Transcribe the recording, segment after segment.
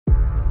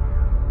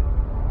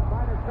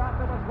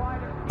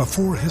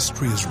Before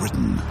history is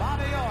written,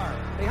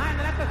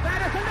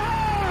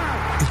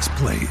 it's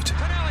played.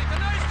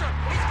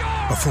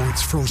 Before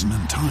it's frozen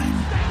in time,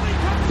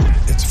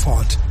 it's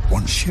fought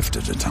one shift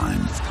at a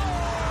time.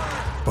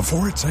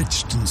 Before it's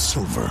etched in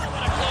silver,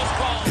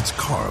 it's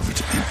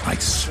carved in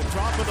ice.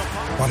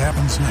 What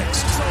happens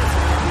next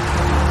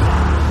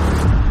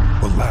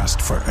will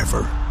last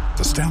forever.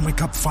 The Stanley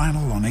Cup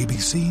Final on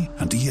ABC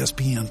and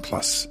ESPN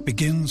Plus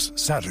begins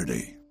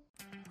Saturday.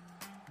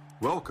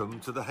 Welcome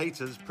to the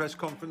Haters Press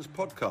Conference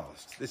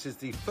podcast. This is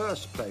the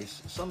first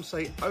place, some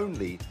say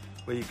only,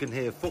 where you can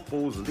hear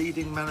football's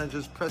leading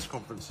managers' press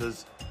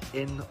conferences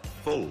in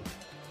full.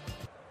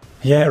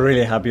 Yeah,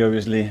 really happy,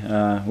 obviously,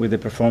 with the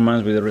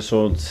performance, with the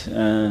results,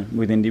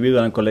 with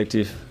individual and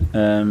collective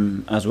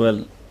as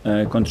well.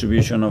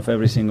 Contribution of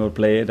every single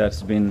player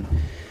that's been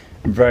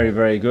very,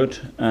 very good.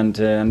 And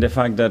the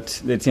fact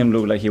that the team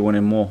looked like he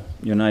wanted more.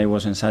 You know, he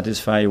wasn't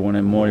satisfied, he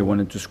wanted more, he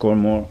wanted to score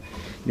more.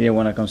 They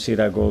want to concede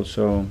a goal,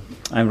 so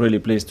I'm really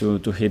pleased to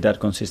hit that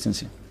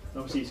consistency.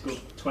 Obviously, he's scored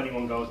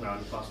 21 goals now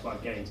in the past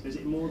 5 games. But is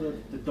it more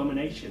the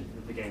domination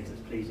of the games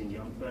that's pleasing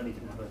you? Burnley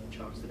didn't have a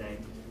chance today.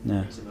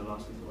 Yeah. In the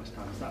last week for West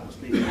Ham. Is that what's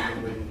pleasing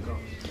you with the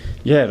goals?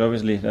 Yeah,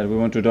 obviously, that we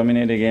want to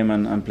dominate the game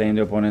and playing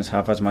the opponent's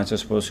half as much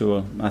as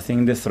possible. I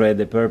think the thread,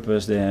 the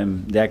purpose,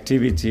 the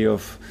activity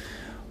of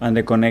and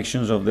the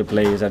connections of the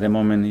players at the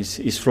moment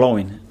is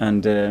flowing,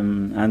 and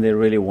they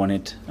really want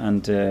it,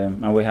 and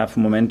we have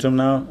momentum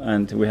now,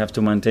 and we have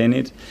to maintain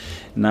it.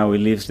 Now we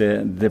leave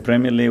the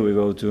Premier League, we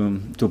go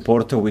to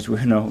Porto, which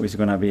we know is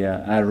going to be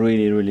a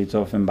really, really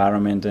tough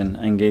environment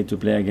and game to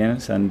play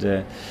against,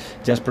 and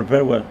just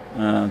prepare well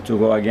to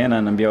go again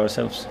and be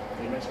ourselves.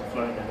 You mentioned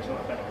Floyd there, he's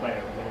not a better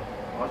player,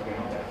 arguably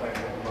not a better player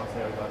than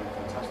Marcelo, got a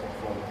fantastic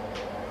form.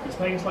 He's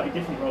playing a slightly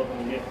different role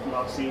than he did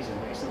last season,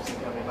 but he still seems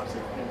to have a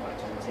massive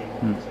impact on the team.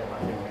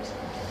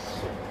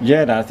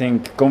 Yeah, I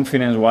think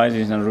confidence-wise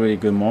is in a really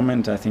good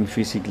moment. I think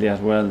physically as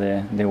well,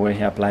 the way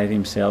he applied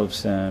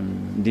himself,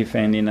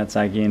 defending,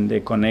 attacking, the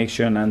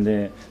connection and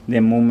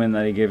the movement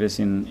that he gave us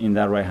in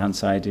that right-hand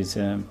side is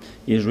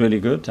really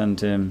good. And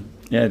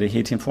the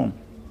hit in form.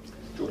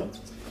 Jordan?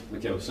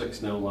 Mikel,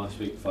 6-0 last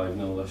week,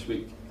 5-0 this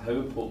week. How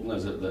important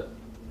is it that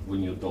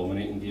when you're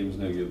dominating games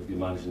now, you're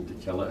managing to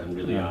kill it and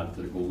really add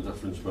to the goal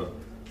difference?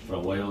 For a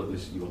while,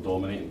 you were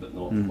dominating, but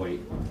not quite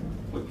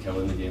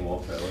killing the game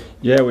off early.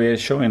 Yeah, we are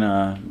showing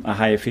a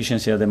high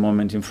efficiency at the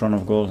moment in front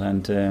of goal,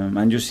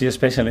 and you see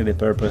especially the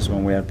purpose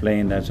when we are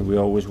playing that we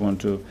always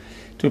want to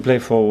play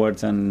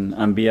forwards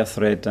and be a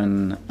threat,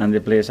 and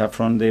the players up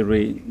front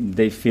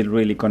they feel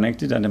really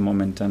connected at the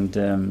moment,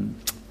 and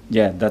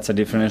that's a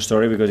different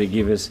story because it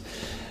gives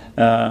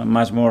us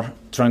much more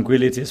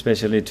tranquility,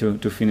 especially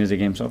to finish the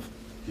games off.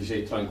 You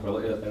say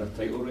tranquility in a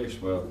title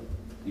race where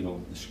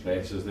the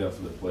stress is there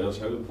for the players.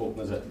 How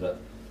important is it that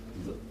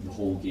the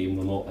whole game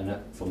they're not in it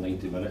for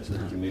 90 minutes, that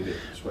you can maybe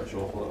switch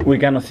off a little? We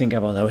cannot think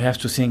about that. We have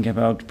to think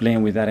about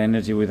playing with that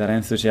energy, with that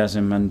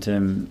enthusiasm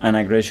and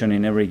aggression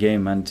in every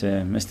game, and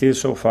still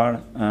so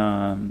far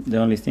the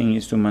only thing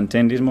is to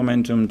maintain this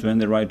momentum, to earn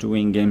the right to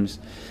win games,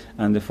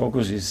 and the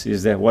focus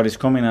is there. What is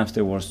coming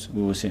afterwards,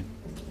 we will see.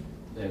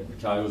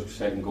 Mikael's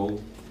second goal,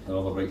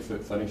 another right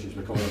foot finish, is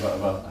becoming a bit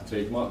of a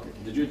trademark.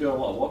 Did you do a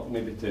lot of work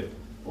maybe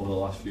over the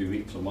last few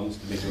weeks or months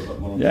to make it a bit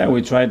more? Yeah,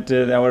 we tried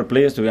our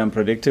players to be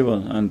unpredictable,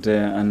 and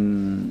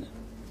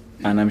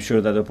I'm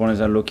sure that the opponents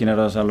are looking at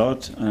us a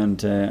lot,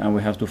 and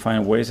we have to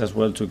find ways as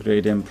well to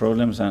create them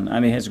problems.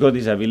 And he has got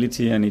this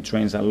ability, and he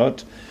trains a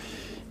lot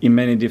in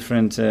many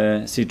different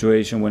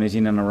situations when he's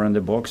in and around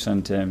the box,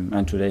 and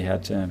today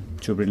had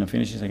 2 brilliant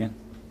finishes again.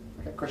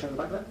 Okay, question at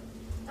the back there.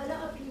 A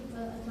lot of people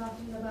are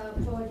talking about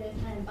Foden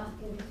and back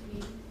in this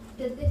week.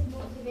 Does this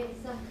motivate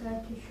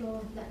SAKA to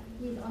show that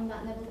he's on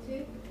that level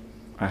too?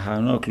 I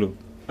have no clue.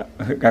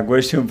 A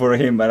question for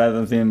him, but I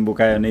don't think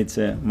Bukayo needs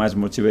much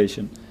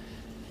motivation.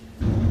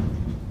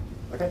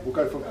 Okay, we'll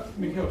go for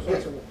Mikel,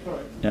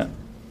 sorry. Yeah.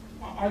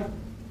 I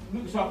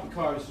looked up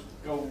Bukayo's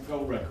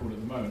goal record at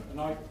the moment, and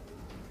I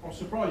was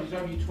surprised he's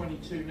only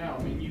 22 now.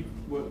 I mean,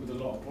 you've worked with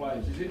a lot of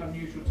players. Is it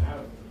unusual to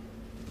have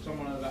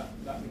someone of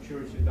that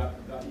maturity, that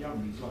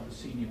young? He's like a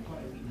senior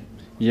player, isn't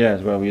he?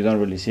 Yes, well, we don't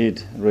really see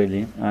it,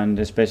 really, and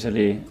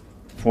especially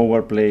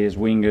forward players,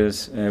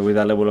 wingers with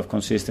a level of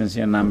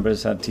consistency and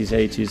numbers at his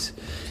age is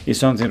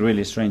something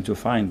really strange to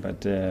find,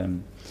 but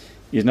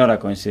it's not a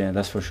coincidence,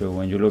 that's for sure.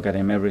 When you look at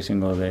him every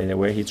single day, the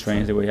way he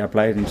trains, the way he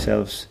applies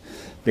himself,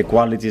 the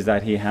qualities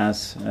that he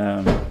has,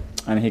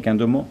 and he can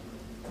do more.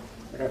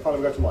 Okay,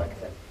 finally we go to Mike.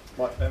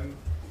 Mike.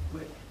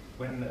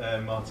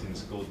 When Martin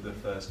scored the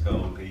first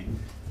goal, he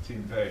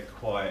seemed very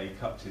quiet, he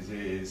cupped his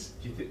ears.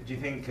 Do you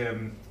think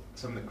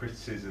some of the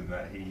criticism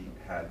that he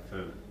had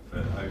for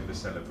over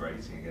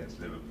celebrating against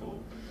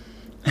Liverpool,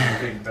 do you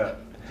think that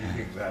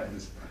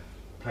has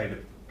played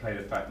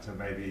a factor?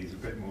 Maybe he's a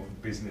bit more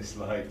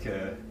business-like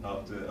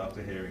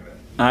after hearing that.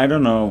 I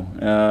don't know.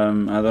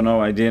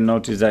 I didn't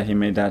notice that he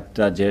made that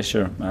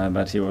gesture,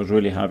 but he was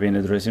really happy in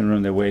the dressing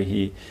room. The way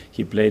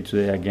he played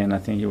today, again, I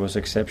think he was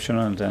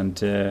exceptional,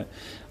 and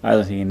I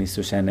don't think he needs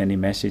to send any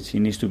message. He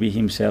needs to be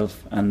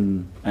himself,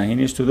 and he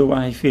needs to do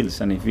what he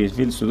feels. And if he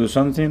feels to do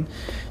something,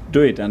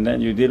 do it, and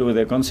then you deal with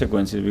the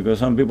consequences, because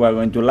some people are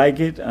going to like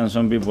it and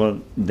some people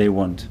they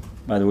won't.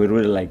 But we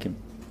really like him.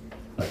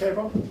 Okay,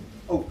 everyone.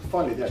 Oh,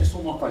 finally, yeah. Just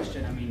one more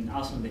question. I mean,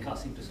 Arsenal, they can't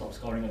seem to stop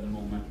scoring at the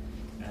moment.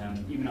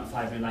 Even at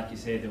 5-0, like you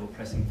say, they were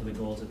pressing for the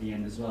goals at the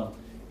end as well.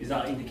 Is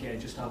that indicated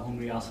just how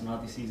hungry Arsenal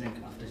are this season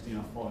after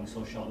falling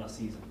so short last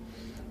season?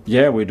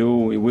 Yeah, we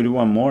do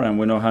want more, and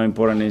we know how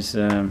important is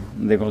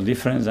the goal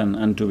difference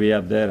and to be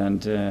up there.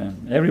 And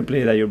every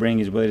play that you bring,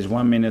 is whether it's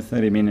 1 minute,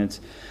 30 minutes,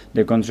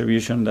 the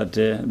contribution that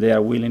they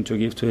are willing to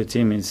give to the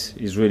team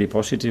is really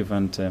positive,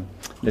 and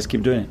let's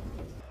keep doing it.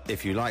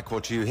 If you like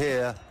what you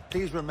hear,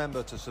 please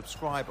remember to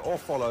subscribe or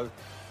follow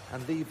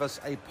and leave us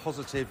a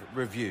positive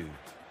review.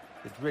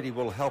 It really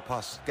will help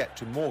us get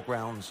to more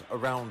grounds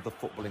around the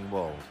footballing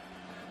world.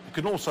 You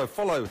can also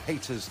follow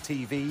Haters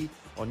TV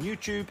on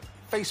YouTube,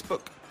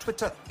 Facebook,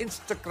 Twitter,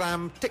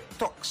 Instagram,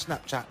 TikTok,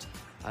 Snapchat,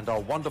 and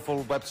our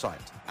wonderful website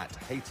at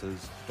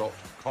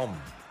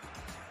haters.com.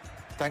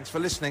 Thanks for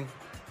listening.